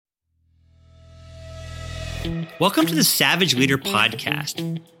Welcome to the Savage Leader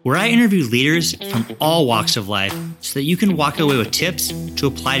Podcast, where I interview leaders from all walks of life so that you can walk away with tips to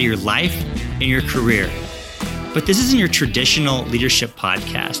apply to your life and your career. But this isn't your traditional leadership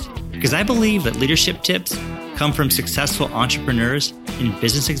podcast, because I believe that leadership tips come from successful entrepreneurs and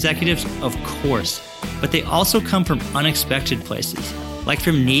business executives, of course, but they also come from unexpected places, like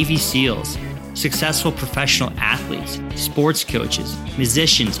from Navy SEALs, successful professional athletes, sports coaches,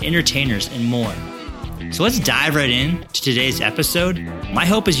 musicians, entertainers, and more. So let's dive right in to today's episode. My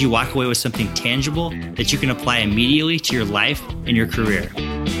hope is you walk away with something tangible that you can apply immediately to your life and your career.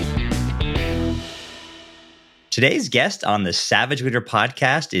 Today's guest on the Savage Leader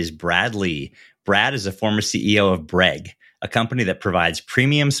Podcast is Brad Lee. Brad is a former CEO of Breg, a company that provides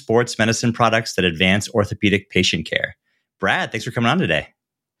premium sports medicine products that advance orthopedic patient care. Brad, thanks for coming on today.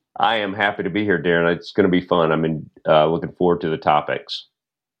 I am happy to be here, Darren. It's going to be fun. I'm looking forward to the topics.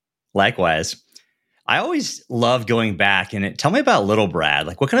 Likewise. I always love going back and tell me about little Brad.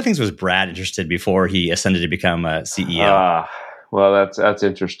 Like, what kind of things was Brad interested before he ascended to become a CEO? Well, that's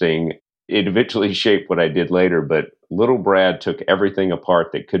interesting. It eventually shaped what I did later, but little Brad took everything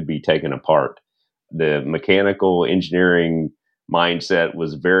apart that could be taken apart. The mechanical engineering mindset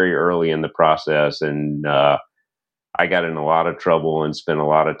was very early in the process, and I got in a lot of trouble and spent a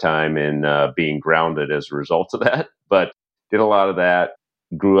lot of time in being grounded as a result of that. But did a lot of that,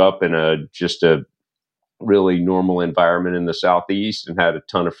 grew up in just a really normal environment in the Southeast and had a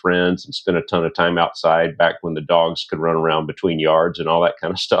ton of friends and spent a ton of time outside back when the dogs could run around between yards and all that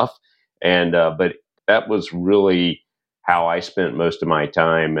kind of stuff. And but that was really how I spent most of my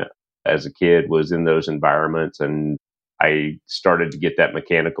time as a kid, was in those environments. And I started to get that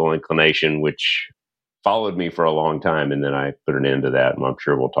mechanical inclination, which followed me for a long time. And then I put an end to that. And I'm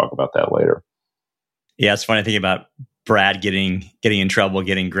sure we'll talk about that later. Yeah, it's funny thinking about Brad getting in trouble,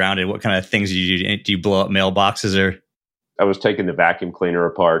 getting grounded. What kind of things do you do? Do you blow up mailboxes or? I was taking the vacuum cleaner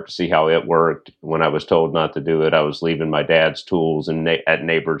apart to see how it worked. When I was told not to do it, I was leaving my dad's tools at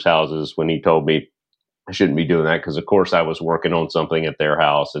neighbors' houses when he told me I shouldn't be doing that, because of course I was working on something at their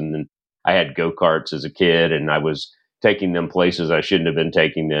house. And then I had go-karts as a kid, and I was taking them places I shouldn't have been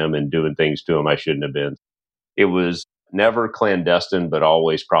taking them and doing things to them I shouldn't have been. It was never clandestine, but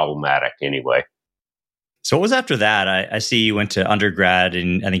always problematic anyway. So what was after that? I see you went to undergrad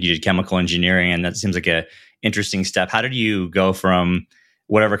and I think you did chemical engineering, and that seems like a interesting step. How did you go from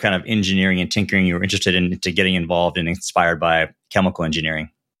whatever kind of engineering and tinkering you were interested in to getting involved and inspired by chemical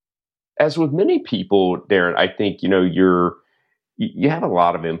engineering? As with many people, Darren, I think, you have a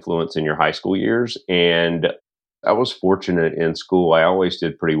lot of influence in your high school years. And I was fortunate in school. I always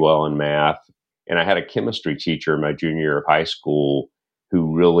did pretty well in math. And I had a chemistry teacher my junior year of high school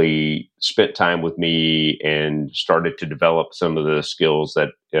who really spent time with me and started to develop some of the skills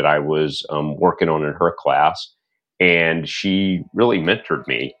that I was working on in her class. And she really mentored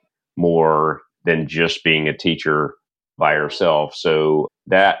me more than just being a teacher by herself. So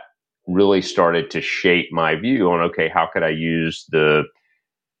that really started to shape my view on, okay, how could I use the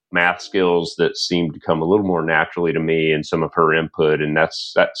math skills that seemed to come a little more naturally to me and some of her input. And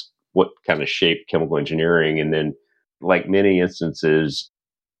that's what kind of shaped chemical engineering. And then, like many instances,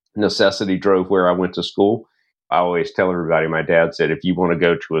 necessity drove where I went to school. I always tell everybody, my dad said, if you want to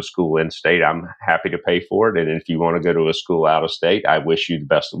go to a school in state, I'm happy to pay for it. And if you want to go to a school out of state, I wish you the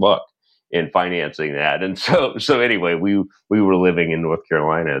best of luck in financing that. And so anyway, we were living in North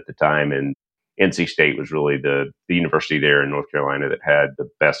Carolina at the time, and NC State was really the university there in North Carolina that had the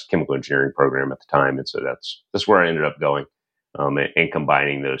best chemical engineering program at the time. And so that's where I ended up going. And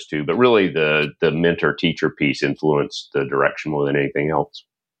combining those two. But really the mentor-teacher piece influenced the direction more than anything else.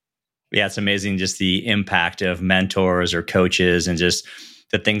 Yeah, it's amazing just the impact of mentors or coaches and just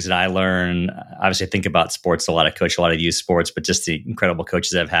the things that I learn. Obviously, I think about sports a lot. I coach a lot of youth sports, but just the incredible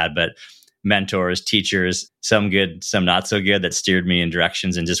coaches I've had. But mentors, teachers, some good, some not so good, that steered me in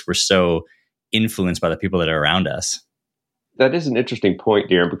directions and just were so influenced by the people that are around us. That is an interesting point,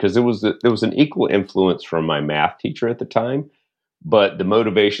 Darren, because there was an equal influence from my math teacher at the time, but the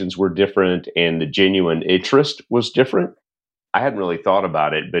motivations were different and the genuine interest was different. I hadn't really thought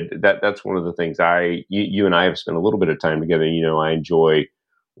about it, but that's one of the things you and I have spent a little bit of time together. I enjoy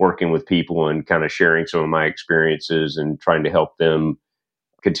working with people and kind of sharing some of my experiences and trying to help them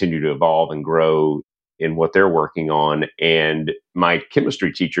continue to evolve and grow in what they're working on. And my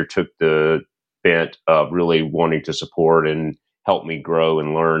chemistry teacher took the bent of really wanting to support and help me grow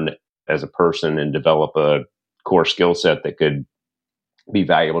and learn as a person and develop a core skill set that could be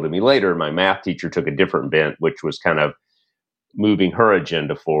valuable to me later. My math teacher took a different bent, which was kind of moving her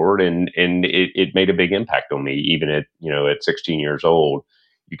agenda forward, and it made a big impact on me. Even at 16 years old,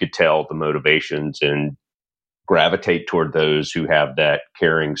 you could tell the motivations and gravitate toward those who have that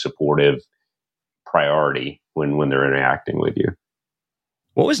caring, supportive priority when they're interacting with you.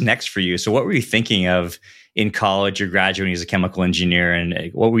 What was next for you? So what were you thinking of in college or graduating as a chemical engineer? And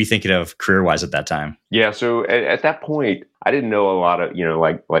what were you thinking of career-wise at that time? Yeah, so at that point, I didn't know a lot of,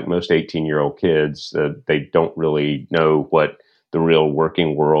 like most 18-year-old kids, they don't really know what the real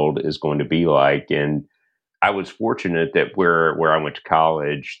working world is going to be like. And I was fortunate that where I went to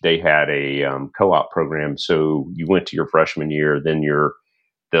college, they had a co-op program. So you went to your freshman year, then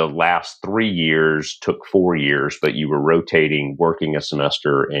the last 3 years took 4 years, but you were rotating, working a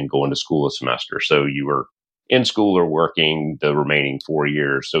semester and going to school a semester. So you were in school or working the remaining 4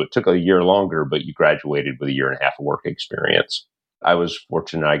 years. So it took a year longer, but you graduated with a year and a half of work experience. I was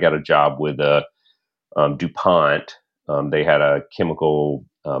fortunate. I got a job with DuPont. They had a chemical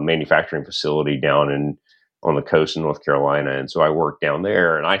manufacturing facility on the coast in North Carolina. And so I worked down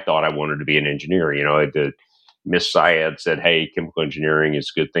there, and I thought I wanted to be an engineer. Miss Syed said, "Hey, chemical engineering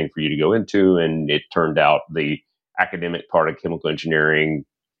is a good thing for you to go into." And it turned out the academic part of chemical engineering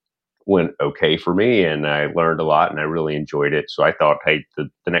went okay for me, and I learned a lot and I really enjoyed it. So I thought, hey,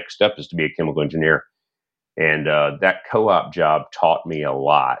 the next step is to be a chemical engineer. And that co-op job taught me a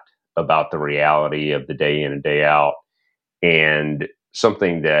lot about the reality of the day in and day out, and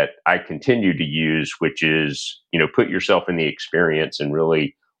something that I continue to use, which is, put yourself in the experience and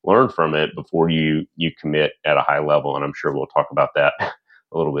really learn from it before you commit at a high level. And I'm sure we'll talk about that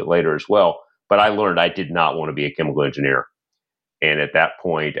a little bit later as well. But I learned I did not want to be a chemical engineer. And at that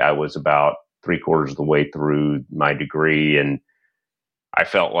point, I was about 3/4 of the way through my degree. And I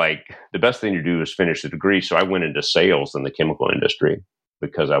felt like the best thing to do was finish the degree. So I went into sales in the chemical industry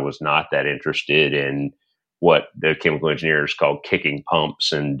because I was not that interested in what the chemical engineers called kicking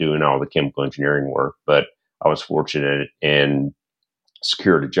pumps and doing all the chemical engineering work. But I was fortunate and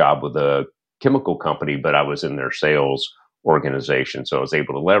secured a job with a chemical company, but I was in their sales organization. So I was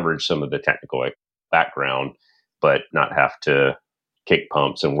able to leverage some of the technical background, but not have to kick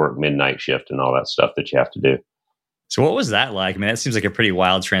pumps and work midnight shift and all that stuff that you have to do. So what was that like? I mean, that seems like a pretty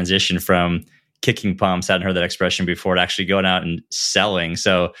wild transition from kicking pumps. I hadn't heard that expression before, to actually going out and selling.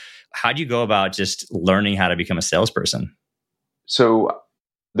 So how do you go about just learning how to become a salesperson? So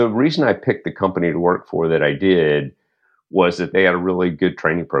the reason I picked the company to work for that I did was that they had a really good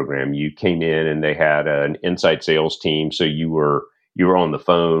training program. You came in and they had an inside sales team. So you were on the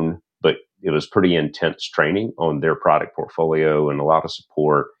phone, but it was pretty intense training on their product portfolio and a lot of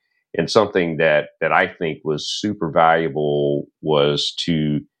support. And something that I think was super valuable was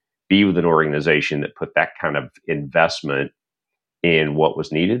to be with an organization that put that kind of investment in what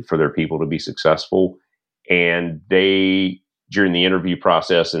was needed for their people to be successful. And during the interview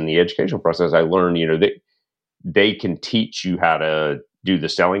process and the educational process, I learned, they can teach you how to do the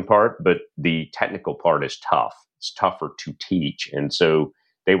selling part, but the technical part is tough. It's tougher to teach. And so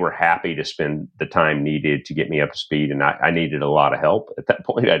they were happy to spend the time needed to get me up to speed. And I needed a lot of help. At that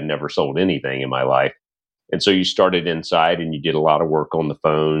point, I'd never sold anything in my life. And so you started inside and you did a lot of work on the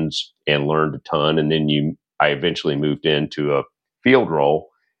phones and learned a ton. And then I eventually moved into a field role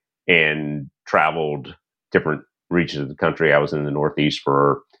and traveled different regions of the country. I was in the Northeast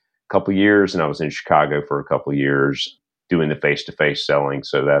for a couple of years, and I was in Chicago for a couple of years doing the face-to-face selling.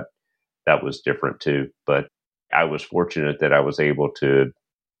 So that was different too. But I was fortunate that I was able to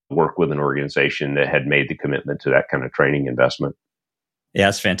work with an organization that had made the commitment to that kind of training investment. Yeah,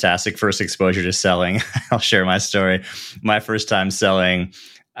 it's fantastic. First exposure to selling. I'll share my story. My first time selling,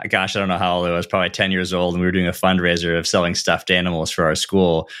 gosh, I don't know how old I was, probably 10 years old. And we were doing a fundraiser of selling stuffed animals for our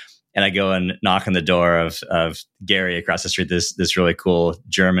school. And I go and knock on the door of Gary across the street, this really cool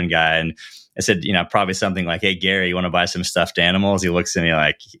German guy. And I said, probably something like, "Hey, Gary, you want to buy some stuffed animals?" He looks at me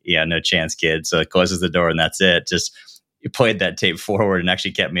like, "Yeah, no chance, kid." So it closes the door and that's it. Just played that tape forward and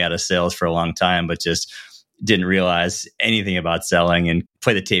actually kept me out of sales for a long time, but just didn't realize anything about selling, and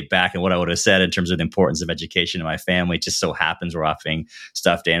play the tape back and what I would have said in terms of the importance of education to my family. It just so happens we're offering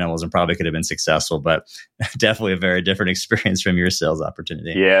stuffed animals and probably could have been successful, but definitely a very different experience from your sales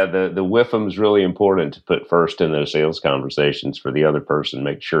opportunity. Yeah, the WIFM is really important to put first in those sales conversations for the other person.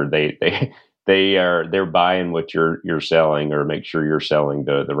 Make sure they're buying what you're selling, or make sure you're selling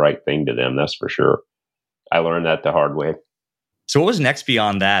the right thing to them. That's for sure. I learned that the hard way. So what was next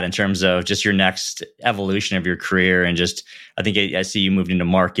beyond that in terms of just your next evolution of your career? And just, I think I see you moved into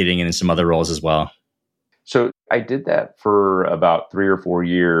marketing and in some other roles as well. So I did that for about 3 or 4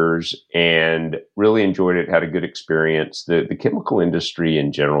 years and really enjoyed it, had a good experience. The chemical industry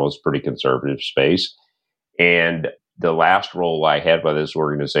in general is a pretty conservative space. And the last role I had by this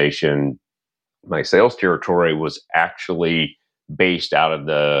organization, my sales territory was actually based out of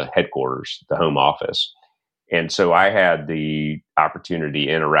the headquarters, the home office. And so I had the opportunity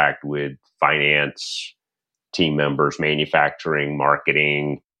to interact with finance team members, manufacturing,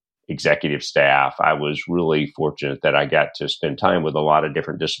 marketing, executive staff. I was really fortunate that I got to spend time with a lot of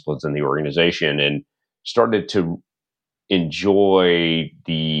different disciplines in the organization and started to enjoy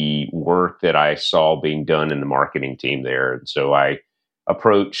the work that I saw being done in the marketing team there. And so I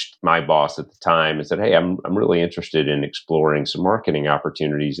approached my boss at the time and said, "Hey, I'm really interested in exploring some marketing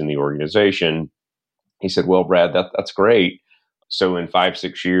opportunities in the organization." He said, "Well, Brad, that's great. So in 5,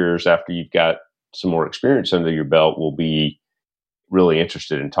 6 years after you've got some more experience under your belt, we'll be really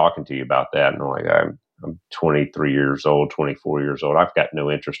interested in talking to you about that." And I'm like, I'm 23 years old, 24 years old. I've got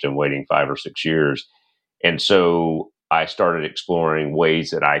no interest in waiting 5 or 6 years. And so I started exploring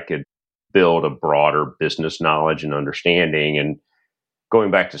ways that I could build a broader business knowledge and understanding. And going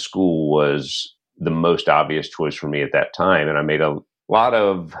back to school was the most obvious choice for me at that time. And I made lot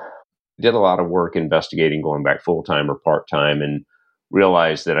of did a lot of work investigating going back full time or part time, and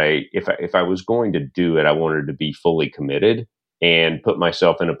realized that if I was going to do it, I wanted to be fully committed and put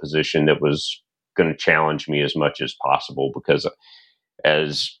myself in a position that was going to challenge me as much as possible. Because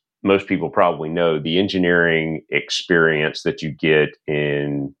as most people probably know, the engineering experience that you get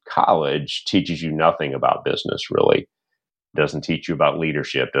in college teaches you nothing about business, really. Doesn't teach you about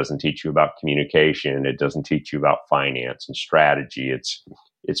leadership, doesn't teach you about communication, it doesn't teach you about finance and strategy.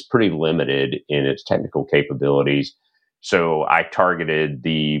 It's pretty limited in its technical capabilities. So I targeted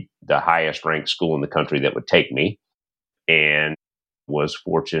the highest ranked school in the country that would take me, and was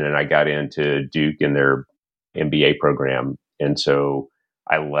fortunate I got into Duke in their MBA program. And so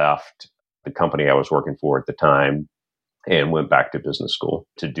I left the company I was working for at the time and went back to business school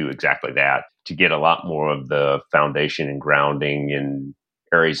to do exactly that, to get a lot more of the foundation and grounding in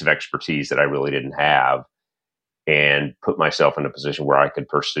areas of expertise that I really didn't have, and put myself in a position where I could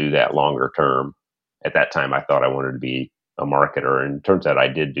pursue that longer term. At that time, I thought I wanted to be a marketer, and it turns out I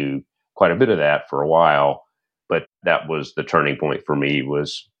did do quite a bit of that for a while. But that was the turning point for me,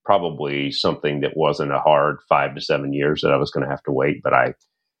 was probably something that wasn't a hard 5 to 7 years that I was going to have to wait, but I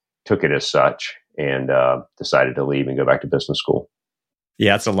took it as such and decided to leave and go back to business school.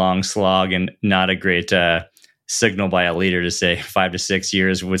 Yeah, it's a long slog and not a great signal by a leader to say 5 to 6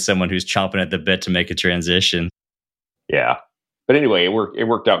 years with someone who's chomping at the bit to make a transition. Yeah. But anyway, it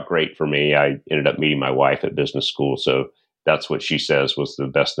worked out great for me. I ended up meeting my wife at business school. So that's what she says was the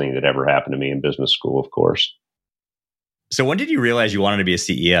best thing that ever happened to me in business school, of course. So when did you realize you wanted to be a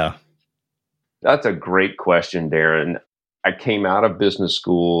CEO? That's a great question, Darren. I came out of business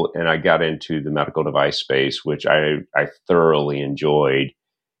school and I got into the medical device space, which I thoroughly enjoyed.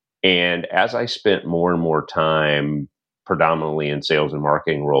 And as I spent more and more time predominantly in sales and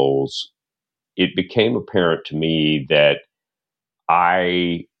marketing roles, it became apparent to me that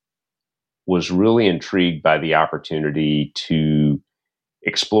I was really intrigued by the opportunity to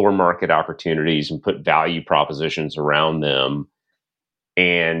explore market opportunities and put value propositions around them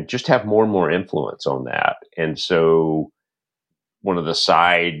and just have more and more influence on that. And so one of the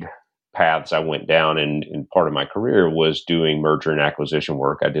side paths I went down in part of my career was doing merger and acquisition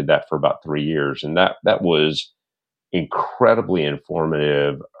work. I did that for about 3 years, and that was incredibly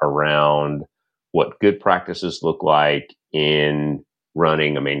informative around what good practices look like in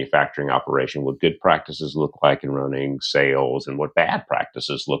running a manufacturing operation, what good practices look like in running sales, and what bad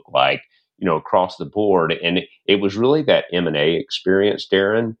practices look like, across the board. And it was really that M&A experience,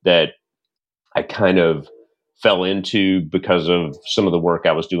 Darren, that I kind of fell into because of some of the work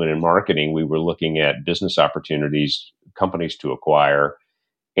I was doing in marketing. We were looking at business opportunities, companies to acquire,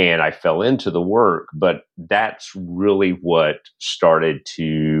 and I fell into the work. But that's really what started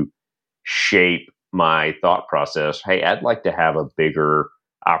to shape my thought process. Hey, I'd like to have a bigger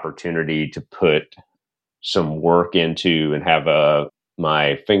opportunity to put some work into and have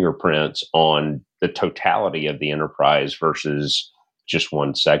my fingerprints on the totality of the enterprise versus just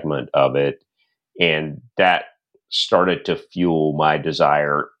one segment of it. And that started to fuel my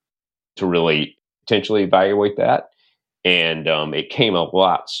desire to really potentially evaluate that. And it came a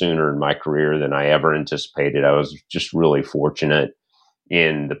lot sooner in my career than I ever anticipated. I was just really fortunate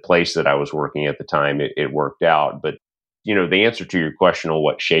in the place that I was working at the time. It worked out. But, the answer to your question on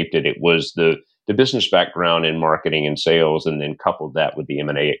what shaped it was the business background in marketing and sales, and then coupled that with the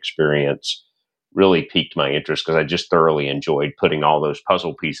M&A experience, really piqued my interest because I just thoroughly enjoyed putting all those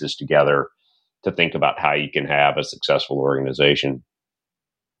puzzle pieces together to think about how you can have a successful organization.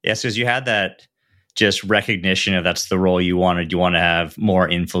 Yeah, so as you had that just recognition of that's the role you wanted, you want to have more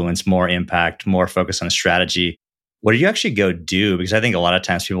influence, more impact, more focus on strategy. What did you actually go do? Because I think a lot of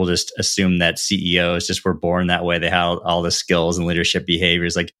times people just assume that CEOs just were born that way. They have all the skills and leadership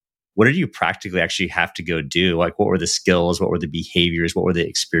behaviors. Like, what did you practically actually have to go do? Like, what were the skills? What were the behaviors? What were the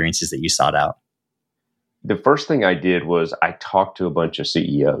experiences that you sought out? The first thing I did was I talked to a bunch of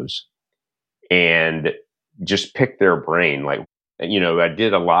CEOs and just picked their brain. Like, I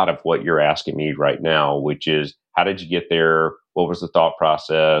did a lot of what you're asking me right now, which is how did you get there? What was the thought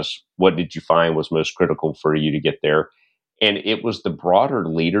process? What did you find was most critical for you to get there? And it was the broader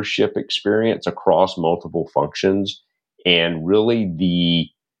leadership experience across multiple functions and really the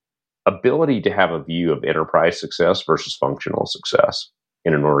ability to have a view of enterprise success versus functional success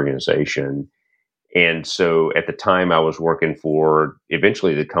in an organization. And so at the time I was working for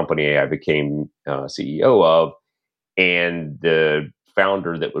eventually the company I became CEO of, and the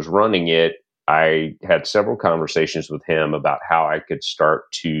founder that was running it, I had several conversations with him about how I could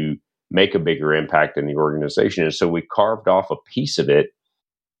start to make a bigger impact in the organization. And so we carved off a piece of it,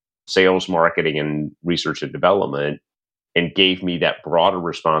 sales, marketing, and research and development, and gave me that broader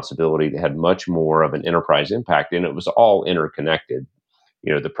responsibility that had much more of an enterprise impact. And it was all interconnected.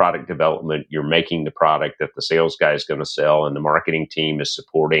 The product development, you're making the product that the sales guy is going to sell, and the marketing team is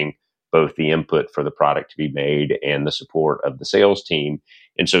supporting both the input for the product to be made and the support of the sales team.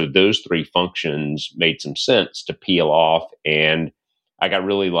 And so those three functions made some sense to peel off. And I got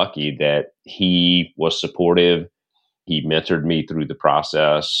really lucky that he was supportive. He mentored me through the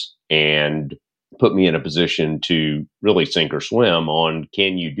process and put me in a position to really sink or swim on,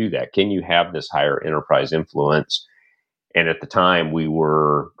 can you do that? Can you have this higher enterprise influence? And at the time, we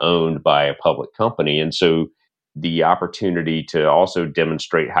were owned by a public company. And so the opportunity to also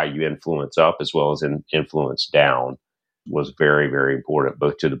demonstrate how you influence up as well as influence down was very, very important,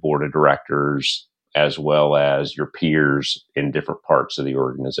 both to the board of directors as well as your peers in different parts of the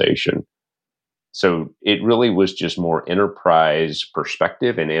organization. So it really was just more enterprise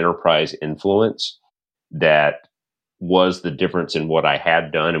perspective and enterprise influence that was the difference in what I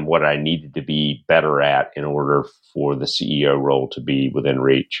had done and what I needed to be better at in order for the CEO role to be within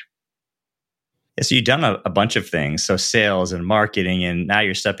reach. Yeah, so you've done a bunch of things. So sales and marketing, and now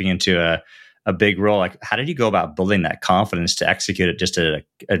you're stepping into a big role. Like, how did you go about building that confidence to execute it just at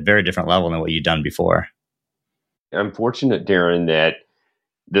a very different level than what you've done before? I'm fortunate, Darren, that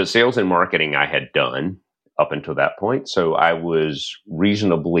the sales and marketing I had done up until that point. So I was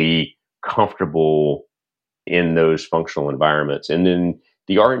reasonably comfortable in those functional environments. And then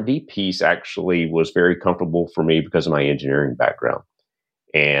the R&D piece actually was very comfortable for me because of my engineering background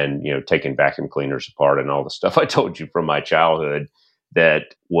and, taking vacuum cleaners apart and all the stuff I told you from my childhood.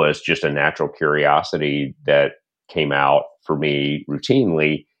 That was just a natural curiosity that came out for me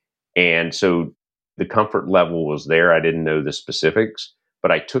routinely. And so the comfort level was there. I didn't know the specifics,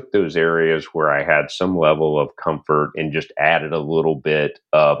 but I took those areas where I had some level of comfort and just added a little bit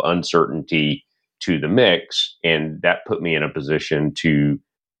of uncertainty to the mix. And that put me in a position to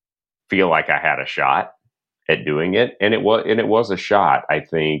feel like I had a shot at doing it. And it was a shot. I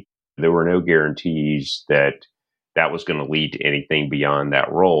think there were no guarantees that that was going to lead to anything beyond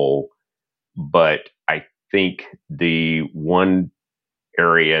that role. But I think the one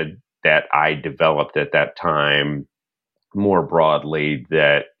area that I developed at that time more broadly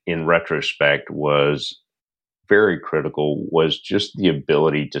that in retrospect was very critical was just the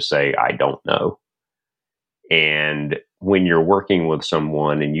ability to say, I don't know. And when you're working with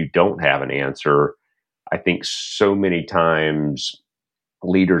someone and you don't have an answer, I think so many times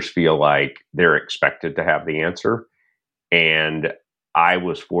leaders feel like they're expected to have the answer. And I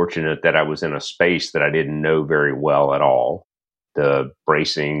was fortunate that I was in a space that I didn't know very well at all, the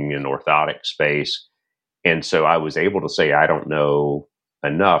bracing and orthotic space. And so I was able to say, I don't know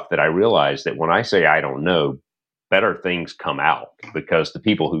enough that I realized that when I say I don't know, better things come out because the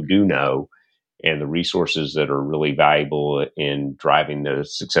people who do know and the resources that are really valuable in driving the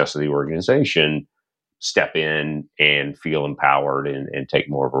success of the organization step in and feel empowered and take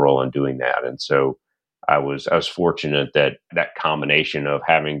more of a role in doing that. And so I was fortunate that that combination of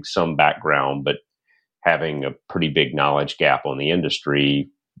having some background, but having a pretty big knowledge gap on the industry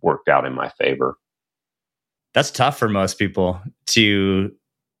worked out in my favor. That's tough for most people to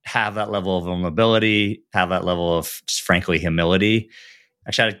have that level of vulnerability, have that level of just frankly humility.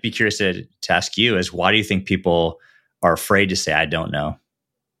 Actually, I'd be curious to ask you is why do you think people are afraid to say, I don't know?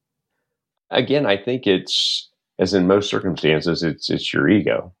 Again, I think it's, as in most circumstances, it's your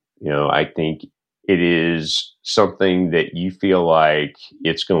ego. I think it is something that you feel like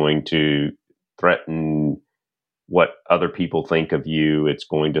it's going to threaten what other people think of you. It's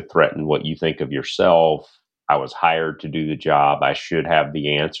going to threaten what you think of yourself. I was hired to do the job. I should have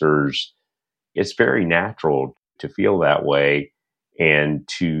the answers. It's very natural to feel that way and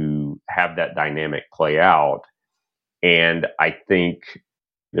to have that dynamic play out. And I think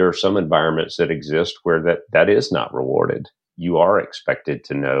There are some environments that exist where that is not rewarded. You are expected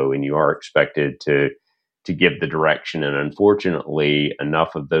to know, and you are expected to give the direction. And unfortunately,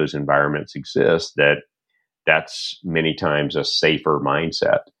 enough of those environments exist that that's many times a safer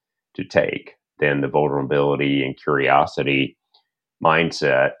mindset to take than the vulnerability and curiosity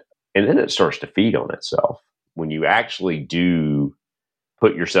mindset. And then it starts to feed on itself. When you actually do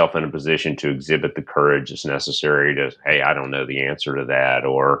put yourself in a position to exhibit the courage that's necessary to, hey, I don't know the answer to that,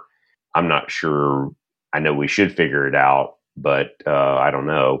 or I'm not sure, I know we should figure it out, but I don't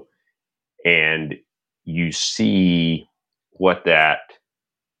know. And you see what that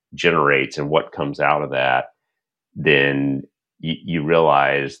generates and what comes out of that, then you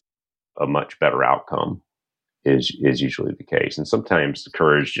realize a much better outcome is usually the case. And sometimes the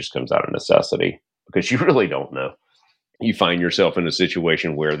courage just comes out of necessity because you really don't know. You find yourself in a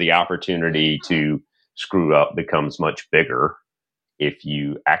situation where the opportunity to screw up becomes much bigger if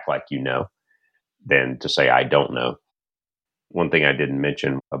you act like you know than to say, I don't know. One thing I didn't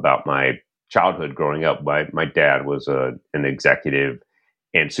mention about my childhood growing up, my dad was an executive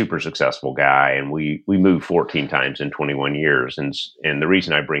and super successful guy. And we moved 14 times in 21 years. And the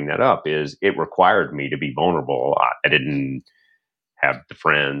reason I bring that up is it required me to be vulnerable a lot. I didn't have the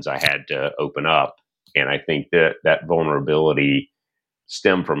friends. I had to open up. And I think that vulnerability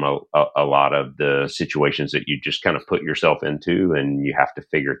stem from a lot of the situations that you just kind of put yourself into and you have to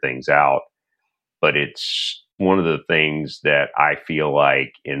figure things out. But it's one of the things that I feel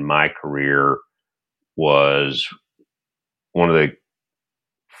like in my career was one of the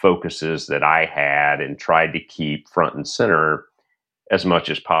focuses that I had and tried to keep front and center as much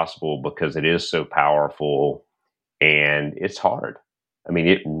as possible because it is so powerful and it's hard. I mean,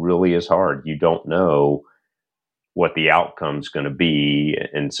 it really is hard. You don't know what the outcome's going to be.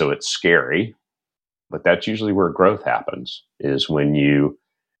 And so it's scary, but that's usually where growth happens is when you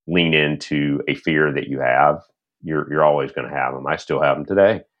lean into a fear that you have. You're always going to have them. I still have them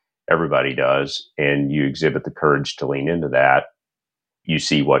today. Everybody does. And you exhibit the courage to lean into that. You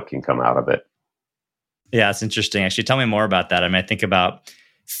see what can come out of it. Yeah, it's interesting. Actually, tell me more about that. I mean, I think about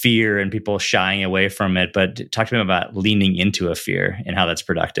fear and people shying away from it, but talk to me about leaning into a fear and how that's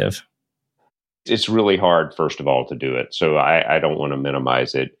productive. It's really hard, first of all, to do it. So I don't want to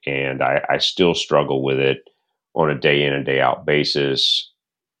minimize it. And I still struggle with it on a day in and day out basis.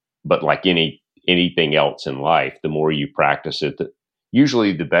 But like anything else in life, the more you practice it,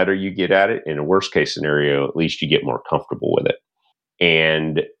 usually the better you get at it. In a worst case scenario, at least you get more comfortable with it.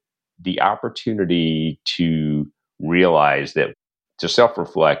 And the opportunity to realize that, to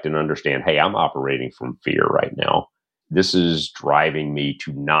self-reflect and understand, hey, I'm operating from fear right now. This is driving me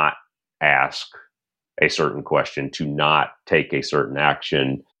to not ask a certain question, to not take a certain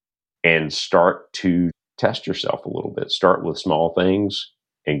action, and start to test yourself a little bit. Start with small things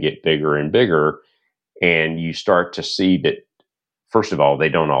and get bigger and bigger. And you start to see that, first of all, they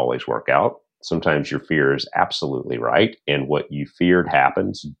don't always work out. Sometimes your fear is absolutely right. And what you feared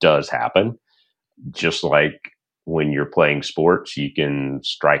does happen. Just like when you're playing sports, you can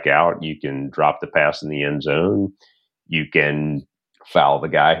strike out, you can drop the pass in the end zone, you can foul the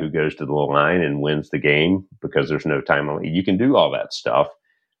guy who goes to the line and wins the game because there's no time limit. You can do all that stuff.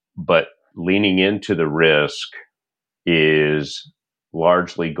 But leaning into the risk is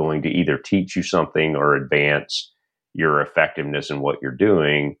largely going to either teach you something or advance your effectiveness in what you're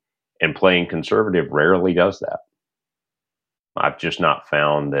doing. And playing conservative rarely does that. I've just not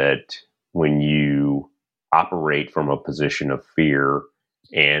found that when you operate from a position of fear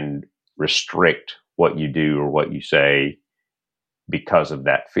and restrict what you do or what you say because of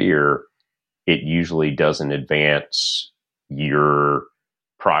that fear, it usually doesn't advance your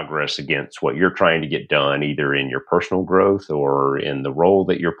progress against what you're trying to get done, either in your personal growth or in the role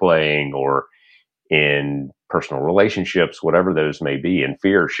that you're playing or in personal relationships, whatever those may be. And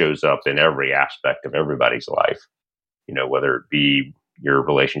fear shows up in every aspect of everybody's life, whether it be your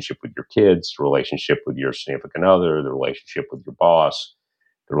relationship with your kids, the relationship with your significant other, the relationship with your boss,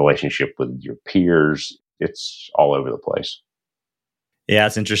 the relationship with your peers. It's all over the place. Yeah,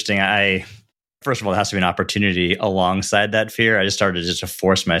 it's interesting. First of all, there has to be an opportunity alongside that fear. I just started to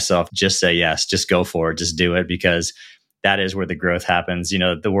force myself, just say yes, just go for it, just do it, because that is where the growth happens.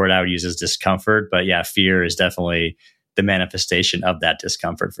 The word I would use is discomfort, but yeah, fear is definitely the manifestation of that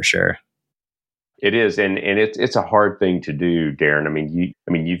discomfort for sure. It is, and it's a hard thing to do, Darren. I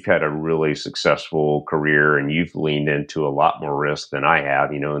mean, you've had a really successful career, and you've leaned into a lot more risk than I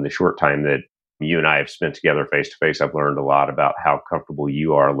have. In the short time that you and I have spent together face to face, I've learned a lot about how comfortable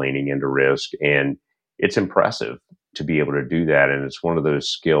you are leaning into risk, and it's impressive to be able to do that. And it's one of those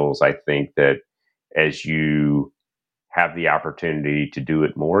skills I think that as you have the opportunity to do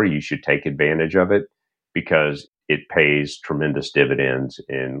it more, you should take advantage of it because it pays tremendous dividends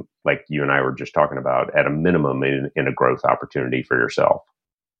in, like you and I were just talking about, at a minimum in a growth opportunity for yourself.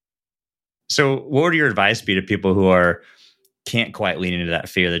 So what would your advice be to people who can't quite lean into that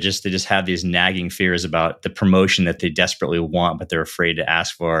fear? They just have these nagging fears about the promotion that they desperately want, but they're afraid to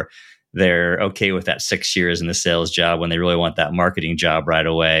ask for. They're okay with that 6 years in the sales job when they really want that marketing job right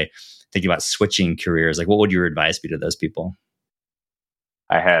away. Thinking about switching careers. Like, what would your advice be to those people?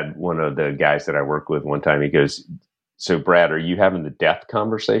 I had one of the guys that I work with one time, he goes, "So Brad, are you having the death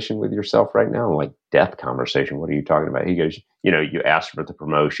conversation with yourself right now?" I'm like, "Death conversation? What are you talking about?" He goes, "You ask for the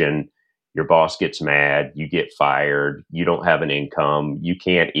promotion, your boss gets mad, you get fired, you don't have an income, you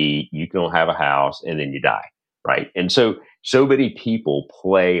can't eat, you don't have a house, and then you die." Right. And so many people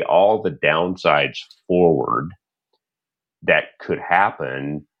play all the downsides forward that could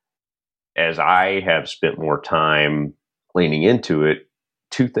happen. As I have spent more time leaning into it,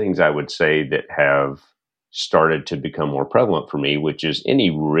 two things I would say that have started to become more prevalent for me, which is any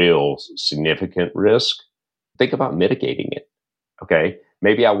real significant risk, think about mitigating it. Okay.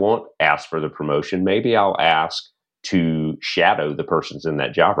 Maybe I won't ask for the promotion. Maybe I'll ask to shadow the person's in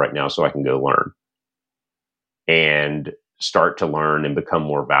that job right now so I can go learn and start to learn and become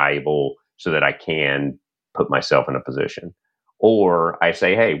more valuable so that I can put myself in a position. Or I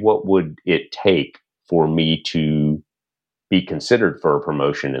say, hey, what would it take for me to be considered for a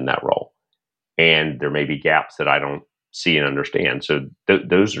promotion in that role? And there may be gaps that I don't see and understand. So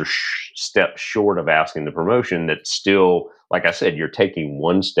those are steps short of asking the promotion that still, like I said, you're taking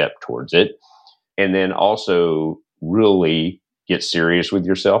one step towards it. And then also really get serious with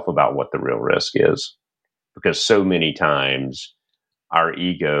yourself about what the real risk is. Because so many times our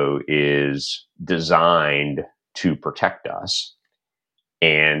ego is designed to protect us,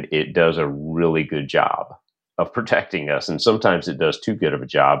 and it does a really good job of protecting us. And sometimes it does too good of a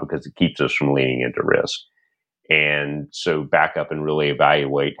job because it keeps us from leaning into risk. And so back up and really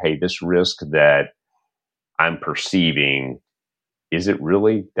evaluate, hey, this risk that I'm perceiving, is it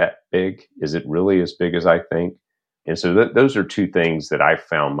really that big? Is it really as big as I think? And so those are two things that I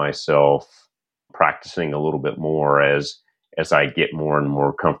found myself practicing a little bit more as I get more and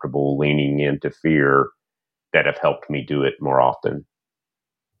more comfortable leaning into fear, that have helped me do it more often.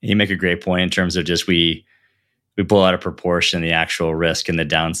 You make a great point in terms of just we blow out of proportion the actual risk and the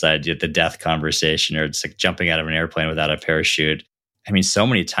downside, the death conversation, or it's like jumping out of an airplane without a parachute. I mean, so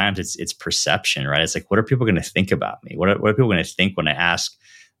many times it's perception, right? It's like, what are people going to think about me? What are people going to think when I ask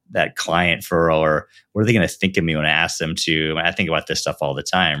that client for, or what are they going to think of me when I ask them to? I think about this stuff all the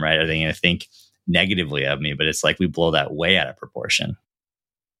time, right? Are they going to think negatively of me? But it's like we blow that way out of proportion.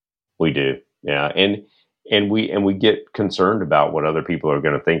 We do. Yeah. And we get concerned about what other people are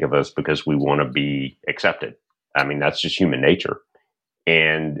going to think of us because we want to be accepted. I mean, that's just human nature.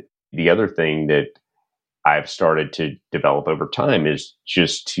 And the other thing that I've started to develop over time is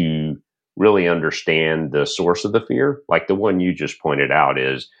just to really understand the source of the fear. Like the one you just pointed out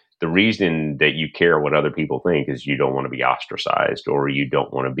is the reason that you care what other people think is you don't want to be ostracized, or you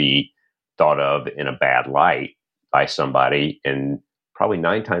don't want to be thought of in a bad light by somebody. And probably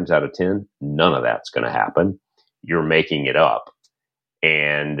 9 times out of 10, none of that's going to happen. You're making it up.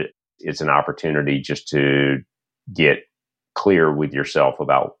 And it's an opportunity just to get clear with yourself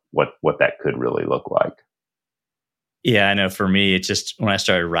about what that could really look like. Yeah, I know for me, it's just when I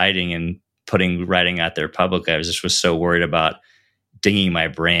started writing and putting writing out there publicly, I was so worried about dinging my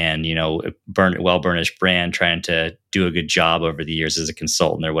brand, well-burnished brand, trying to do a good job over the years as a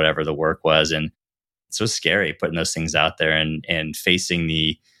consultant or whatever the work was. And it's so scary putting those things out there and facing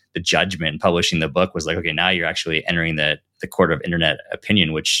the judgment. Publishing the book was like, okay, now you're actually entering the court of internet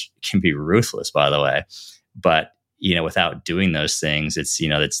opinion, which can be ruthless, by the way. But without doing those things, it's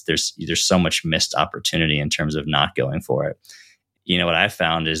there's so much missed opportunity in terms of not going for it. What I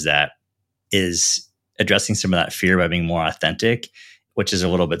found is addressing some of that fear by being more authentic, which is a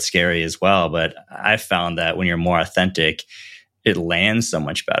little bit scary as well. But I found that when you're more authentic, it lands so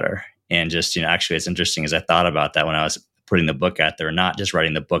much better. And just, actually, it's interesting as I thought about that when I was putting the book out there, not just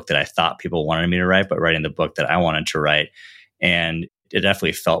writing the book that I thought people wanted me to write, but writing the book that I wanted to write. And it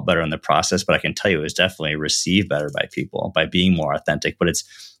definitely felt better in the process, but I can tell you it was definitely received better by people by being more authentic. But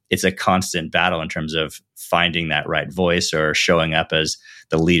it's a constant battle in terms of finding that right voice or showing up as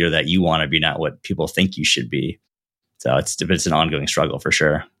the leader that you want to be, not what people think you should be. So it's an ongoing struggle for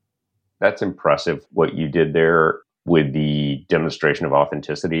sure. That's impressive what you did there with the demonstration of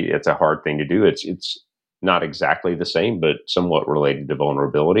authenticity. It's a hard thing to do. It's not exactly the same, but somewhat related to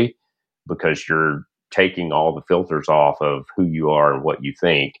vulnerability, because you're taking all the filters off of who you are and what you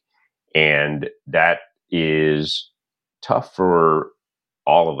think. And that is tough for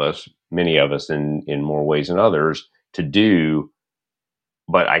all of us, many of us in more ways than others to do.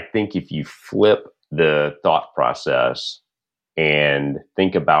 But I think if you flip the thought process and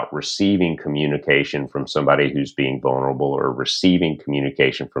think about receiving communication from somebody who's being vulnerable or receiving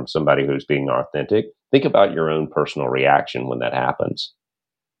communication from somebody who's being authentic, think about your own personal reaction when that happens.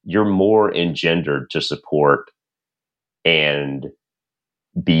 You're more engendered to support and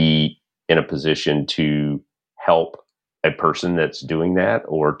be in a position to help a person that's doing that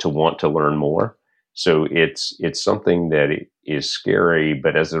or to want to learn more. So it's something that is scary,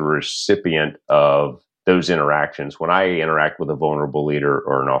 but as a recipient of those interactions, when I interact with a vulnerable leader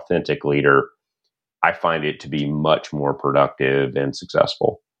or an authentic leader, I find it to be much more productive and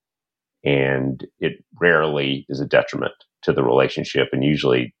successful. And it rarely is a detriment to the relationship and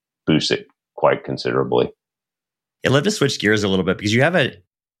usually boosts it quite considerably. I'd love to switch gears a little bit because you have a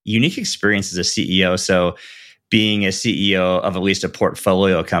unique experience as a CEO. So being a CEO of at least a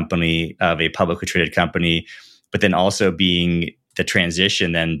portfolio company of a publicly traded company, but then also being the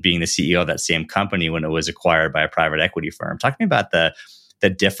transition, then being the CEO of that same company when it was acquired by a private equity firm. Talk to me about the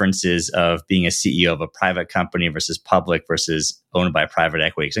differences of being a CEO of a private company versus public versus owned by private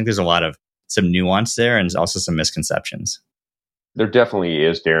equity. I think there's a lot of some nuance there and also some misconceptions. There definitely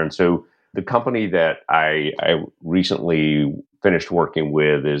is, Darren. So the company that I recently finished working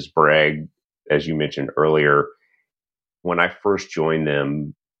with is Breg, as you mentioned earlier. When I first joined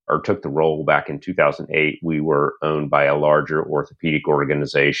them or took the role back in 2008, we were owned by a larger orthopedic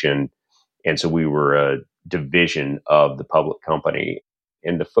organization. And so we were a division of the public company.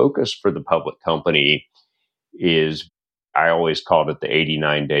 And the focus for the public company is, I always called it the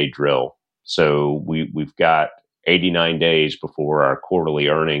 89-day drill. So we've got 89 days before our quarterly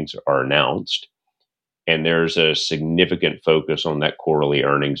earnings are announced. And there's a significant focus on that quarterly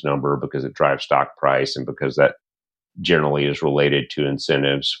earnings number because it drives stock price and because that generally is related to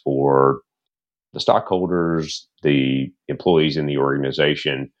incentives for the stockholders, the employees in the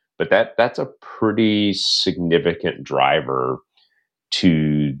organization. But that's a pretty significant driver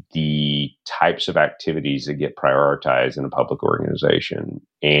to the types of activities that get prioritized in a public organization.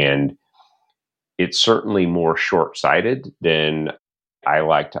 And it's certainly more short-sighted than I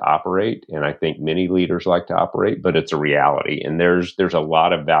like to operate, and I think many leaders like to operate, but it's a reality. And there's a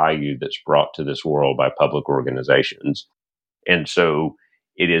lot of value that's brought to this world by public organizations. And so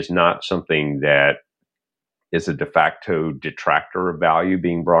it is not something that is a de facto detractor of value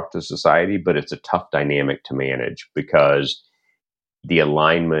being brought to society, but it's a tough dynamic to manage because the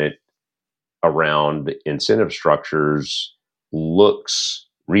alignment around incentive structures looks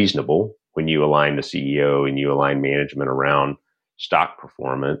reasonable when you align the CEO and you align management around stock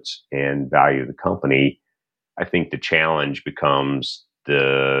performance and value of the company. I think the challenge becomes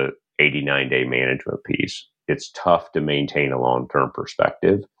the 89-day management piece. It's tough to maintain a long-term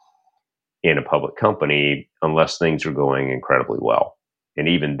perspective in a public company unless things are going incredibly well. And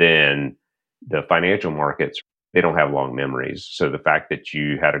even then, the financial markets, they don't have long memories. So the fact that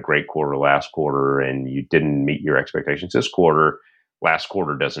you had a great quarter last quarter and you didn't meet your expectations this quarter, last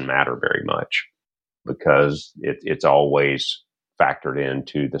quarter doesn't matter very much because it's always factored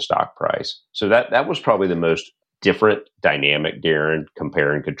into the stock price. So that was probably the most different dynamic, Darren,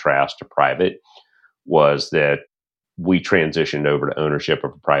 compare and contrast to private, was that we transitioned over to ownership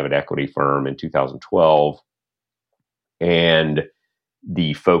of a private equity firm in 2012. And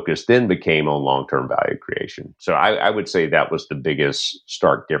the focus then became on long-term value creation. So I would say that was the biggest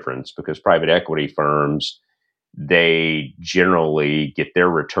stark difference because private equity firms, they generally get their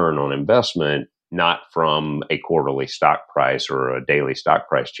return on investment not from a quarterly stock price or a daily stock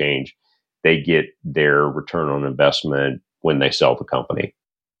price change. They get their return on investment when they sell the company.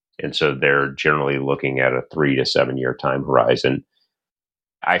 And so they're generally looking at a 3 to 7 year time horizon.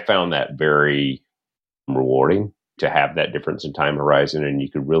 I found that very rewarding to have that difference in time horizon. And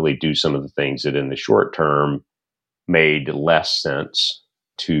you could really do some of the things that in the short term made less sense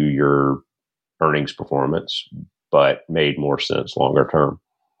to your earnings performance, but made more sense longer term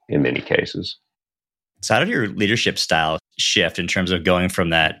in many cases. So how did your leadership style shift in terms of going from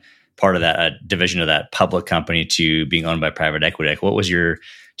that part of that division of that public company to being owned by private equity? Like, what was your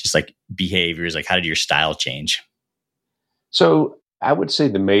just like behaviors? Like, how did your style change? So I would say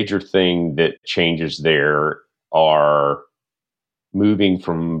the major thing that changes there are moving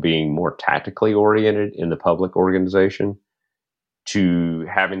from being more tactically oriented in the public organization to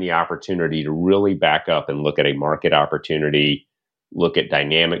having the opportunity to really back up and look at a market opportunity, look at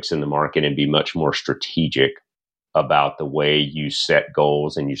dynamics in the market, and be much more strategic about the way you set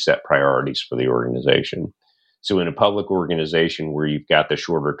goals and you set priorities for the organization. So in a public organization where you've got the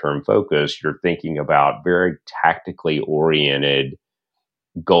shorter term focus, you're thinking about very tactically oriented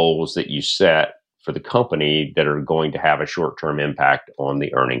goals that you set for the company that are going to have a short term impact on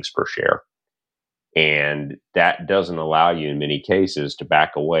the earnings per share. And that doesn't allow you in many cases to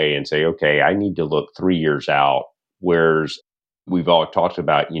back away and say, okay, I need to look 3 years out. Whereas we've all talked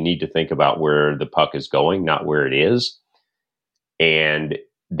about, you need to think about where the puck is going, not where it is. And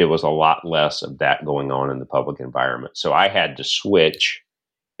there was a lot less of that going on in the public environment. So I had to switch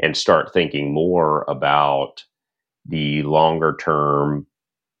and start thinking more about the longer term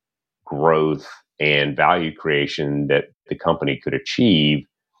growth and value creation that the company could achieve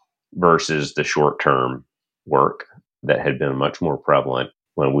versus the short term work that had been much more prevalent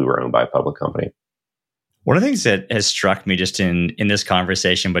when we were owned by a public company. One of the things that has struck me just in this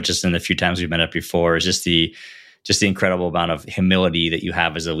conversation, but just in the few times we've met up before, is just the incredible amount of humility that you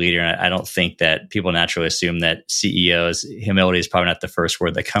have as a leader. And I don't think that people naturally assume that CEOs, humility is probably not the first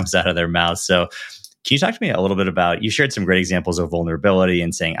word that comes out of their mouth. So can you talk to me a little bit about, you shared some great examples of vulnerability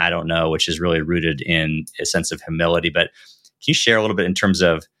and saying, I don't know, which is really rooted in a sense of humility. But can you share a little bit in terms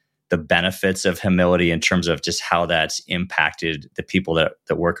of the benefits of humility, in terms of just how that's impacted the people that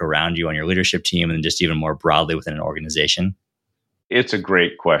work around you on your leadership team and just even more broadly within an organization? It's a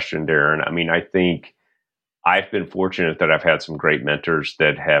great question, Darren. I mean, I think I've been fortunate that I've had some great mentors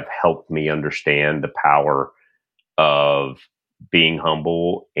that have helped me understand the power of being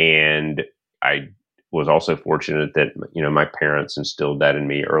humble. And I was also fortunate that, my parents instilled that in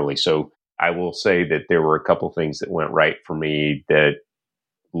me early. So I will say that there were a couple things that went right for me that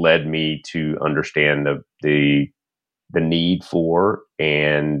led me to understand the need for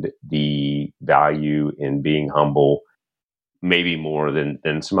and the value in being humble, maybe more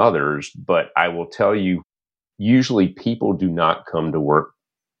than some others. But I will tell you, usually people do not come to work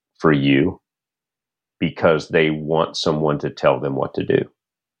for you because they want someone to tell them what to do.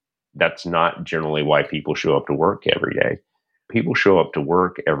 That's not generally why people show up to work every day. People show up to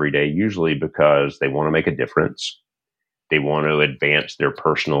work every day usually because they want to make a difference. They want to advance their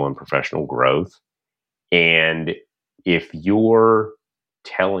personal and professional growth. And if you're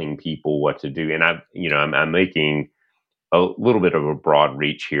telling people what to do, and I'm making a little bit of a broad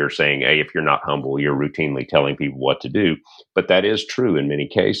reach here saying, hey, if you're not humble, you're routinely telling people what to do. But that is true in many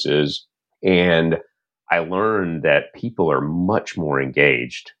cases. And I learned that people are much more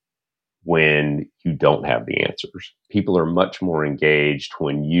engaged when you don't have the answers. People are much more engaged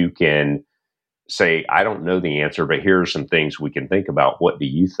when you can say, I don't know the answer, but here are some things we can think about. What do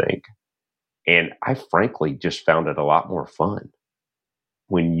you think? And I frankly just found it a lot more fun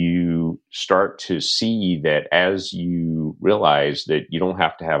when you start to see that, as you realize that you don't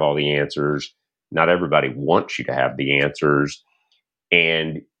have to have all the answers. Not everybody wants you to have the answers,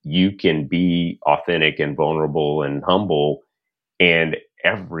 and you can be authentic and vulnerable and humble, and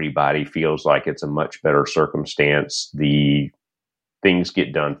everybody feels like it's a much better circumstance. The things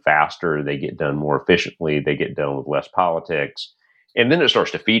get done faster, they get done more efficiently, they get done with less politics, and then it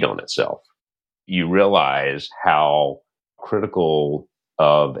starts to feed on itself. You realize how critical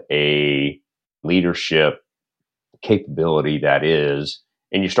of a leadership capability that is,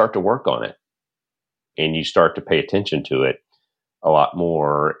 and you start to work on it, and you start to pay attention to it a lot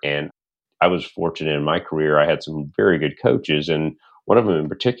more. And I was fortunate in my career, I had some very good coaches, and one of them in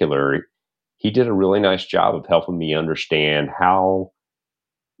particular, he did a really nice job of helping me understand how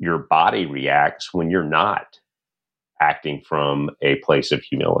your body reacts when you're not acting from a place of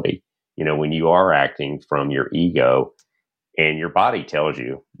humility. When you are acting from your ego, and your body tells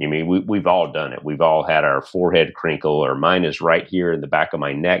you. I mean, we've all done it. We've all had our forehead crinkle, or mine is right here in the back of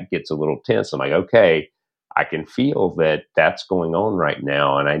my neck gets a little tense. I'm like, okay, I can feel that that's going on right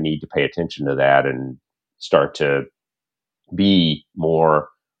now, and I need to pay attention to that and start to be more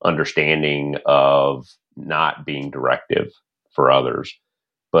understanding of not being directive for others.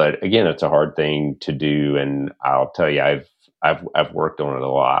 But again, it's a hard thing to do, and I'll tell you, I've worked on it a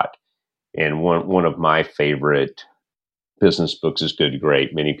lot. And one of my favorite business books is Good to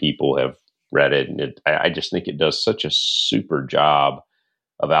Great. Many people have read it, and I just think it does such a super job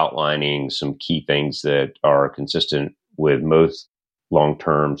of outlining some key things that are consistent with most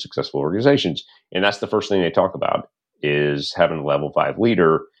long-term successful organizations. And that's the first thing they talk about, is having a level 5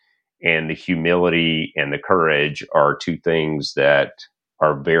 leader. And the humility and the courage are two things that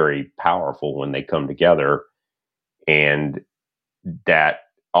are very powerful when they come together. And that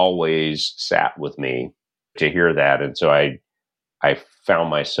always sat with me to hear that. And so I found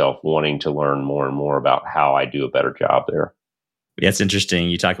myself wanting to learn more and more about how I do a better job there. Yeah, it's interesting.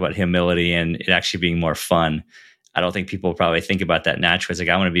 You talk about humility and it actually being more fun. I don't think people probably think about that naturally. It's like,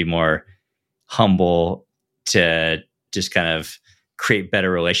 I want to be more humble to just kind of create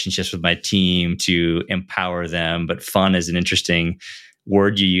better relationships with my team, to empower them. But fun is an interesting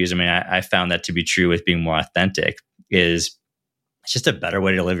word you use. I mean, I found that to be true with being more authentic. Is it's just a better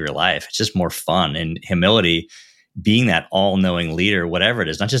way to live your life. It's just more fun. And humility, being that all-knowing leader, whatever it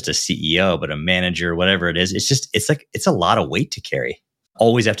is, not just a CEO, but a manager, whatever it is, it's a lot of weight to carry.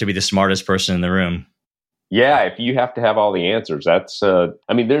 Always have to be the smartest person in the room. Yeah, if you have to have all the answers,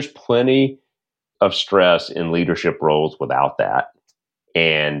 there's plenty of stress in leadership roles without that.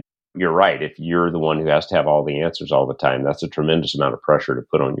 And you're right. If you're the one who has to have all the answers all the time, that's a tremendous amount of pressure to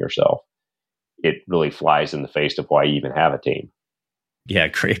put on yourself. It really flies in the face of why you even have a team. Yeah,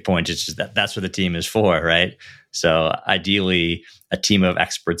 great point. It's just that's what the team is for, right? So ideally, a team of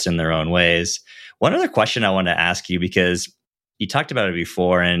experts in their own ways. One other question I want to ask you, because you talked about it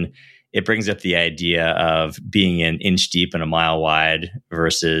before, and it brings up the idea of being an inch deep and a mile wide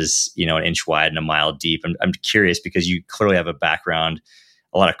versus, an inch wide and a mile deep. I'm curious because you clearly have a background,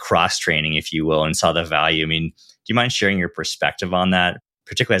 a lot of cross training, if you will, and saw the value. I mean, do you mind sharing your perspective on that,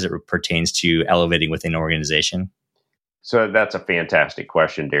 particularly as it pertains to elevating within an organization? So that's a fantastic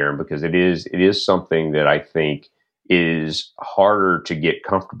question, Darren, because it is something that I think is harder to get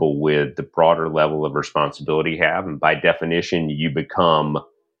comfortable with the broader level of responsibility you have. And by definition, you become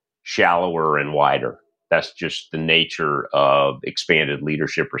shallower and wider. That's just the nature of expanded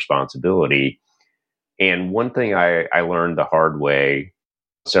leadership responsibility. And one thing I learned the hard way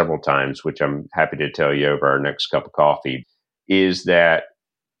several times, which I'm happy to tell you over our next cup of coffee, is that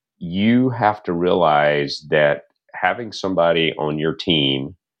you have to realize that having somebody on your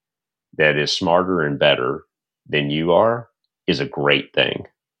team that is smarter and better than you are is a great thing.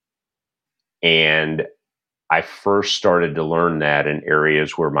 And I first started to learn that in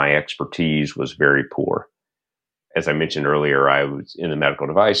areas where my expertise was very poor. As I mentioned earlier, I was in the medical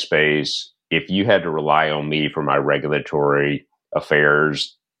device space. If you had to rely on me for my regulatory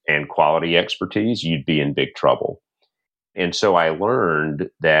affairs and quality expertise, you'd be in big trouble. And so I learned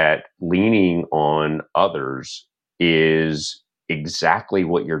that leaning on others is exactly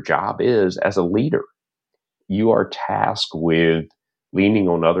what your job is as a leader. You are tasked with leaning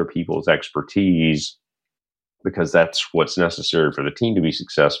on other people's expertise because that's what's necessary for the team to be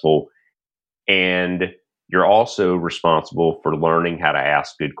successful. And you're also responsible for learning how to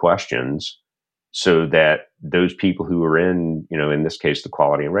ask good questions so that those people who are in this case, the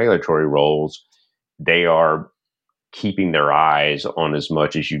quality and regulatory roles, they are keeping their eyes on as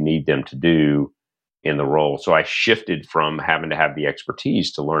much as you need them to do in the role. So I shifted from having to have the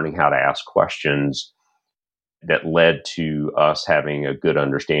expertise to learning how to ask questions that led to us having a good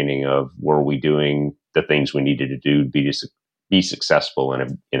understanding of were we doing the things we needed to do to be successful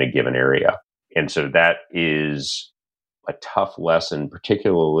in a given area. And so that is a tough lesson,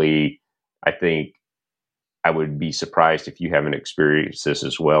 particularly, I think I would be surprised if you haven't experienced this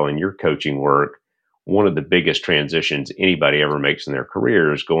as well in your coaching work. One of the biggest transitions anybody ever makes in their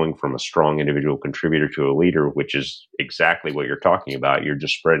career is going from a strong individual contributor to a leader, which is exactly what you're talking about. You're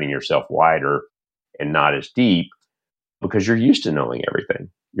just spreading yourself wider and not as deep because you're used to knowing everything.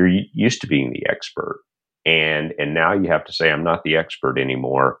 You're used to being the expert. And now you have to say, I'm not the expert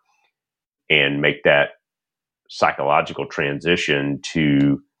anymore, and make that psychological transition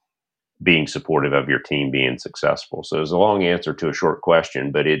to being supportive of your team being successful. So it's a long answer to a short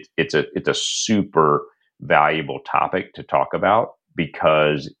question, but it's a super valuable topic to talk about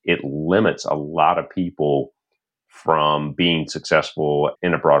because it limits a lot of people from being successful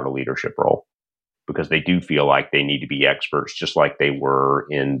in a broader leadership role because they do feel like they need to be experts just like they were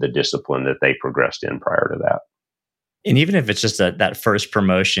in the discipline that they progressed in prior to that. And even if it's just that first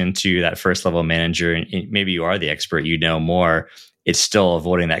promotion to that first level manager, and maybe you are the expert, you know more, it's still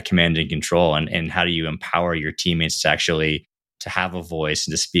avoiding that command and control. And how do you empower your teammates to actually to have a voice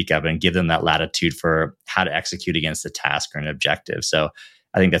and to speak up and give them that latitude for how to execute against a task or an objective? So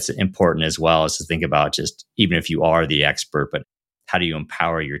I think that's important as well, is to think about just even if you are the expert, but how do you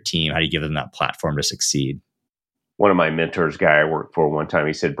empower your team? How do you give them that platform to succeed? One of my mentors, guy I worked for one time,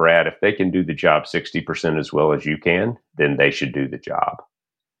 he said, Brad, if they can do the job 60% as well as you can, then they should do the job.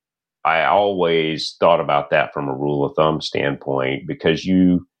 I always thought about that from a rule of thumb standpoint because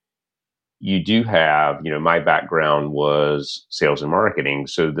you do have, my background was sales and marketing.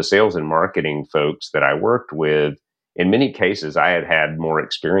 So the sales and marketing folks that I worked with, in many cases, I had more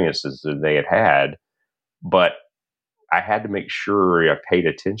experiences than they had, but I had to make sure I paid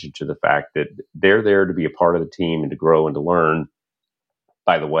attention to the fact that they're there to be a part of the team and to grow and to learn.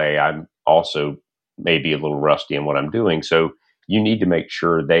 By the way, I'm also maybe a little rusty in what I'm doing. So you need to make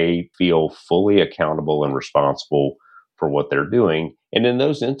sure they feel fully accountable and responsible for what they're doing. And in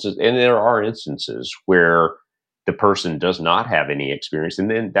those instances, and there are instances where the person does not have any experience, and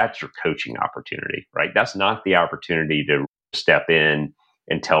then that's your coaching opportunity, right? That's not the opportunity to step in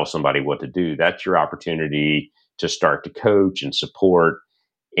and tell somebody what to do. That's your opportunity to start to coach and support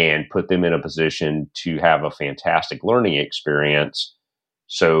and put them in a position to have a fantastic learning experience.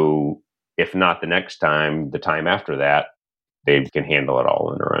 So if not the next time, the time after that, they can handle it all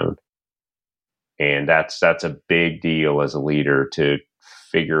on their own. And that's a big deal as a leader to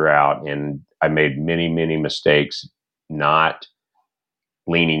figure out. And I made many, many mistakes not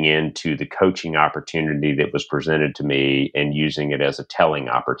leaning into the coaching opportunity that was presented to me and using it as a telling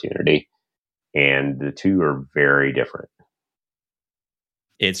opportunity. And the two are very different.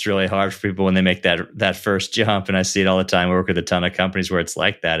 It's really hard for people when they make that first jump. And I see it all the time. I work with a ton of companies where it's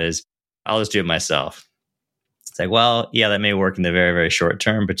like that is, I'll just do it myself. It's like, well, yeah, that may work in the very, very short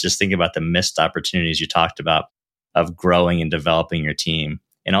term, but just think about the missed opportunities you talked about of growing and developing your team.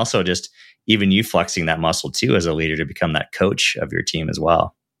 And also just even you flexing that muscle too as a leader to become that coach of your team as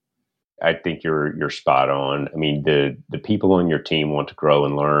well. I think you're spot on. I mean, the people on your team want to grow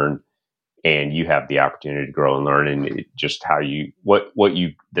and learn, and you have the opportunity to grow and learn. And it just how you,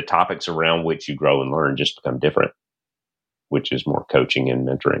 the topics around which you grow and learn just become different, which is more coaching and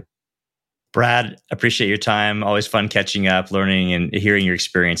mentoring. Brad, appreciate your time. Always fun catching up, learning, and hearing your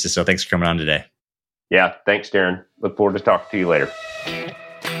experiences. So thanks for coming on today. Yeah, thanks, Darren. Look forward to talking to you later.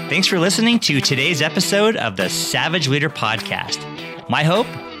 Thanks for listening to today's episode of the Savage Leader Podcast. My hope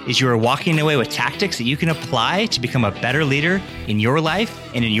is you are walking away with tactics that you can apply to become a better leader in your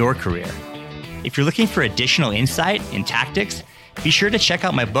life and in your career. If you're looking for additional insight and tactics, be sure to check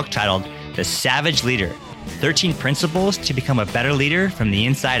out my book titled The Savage Leader, 13 Principles to Become a Better Leader from the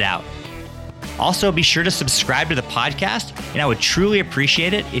Inside Out. Also, be sure to subscribe to the podcast, and I would truly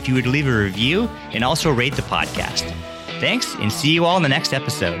appreciate it if you would leave a review and also rate the podcast. Thanks, and see you all in the next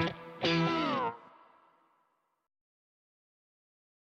episode.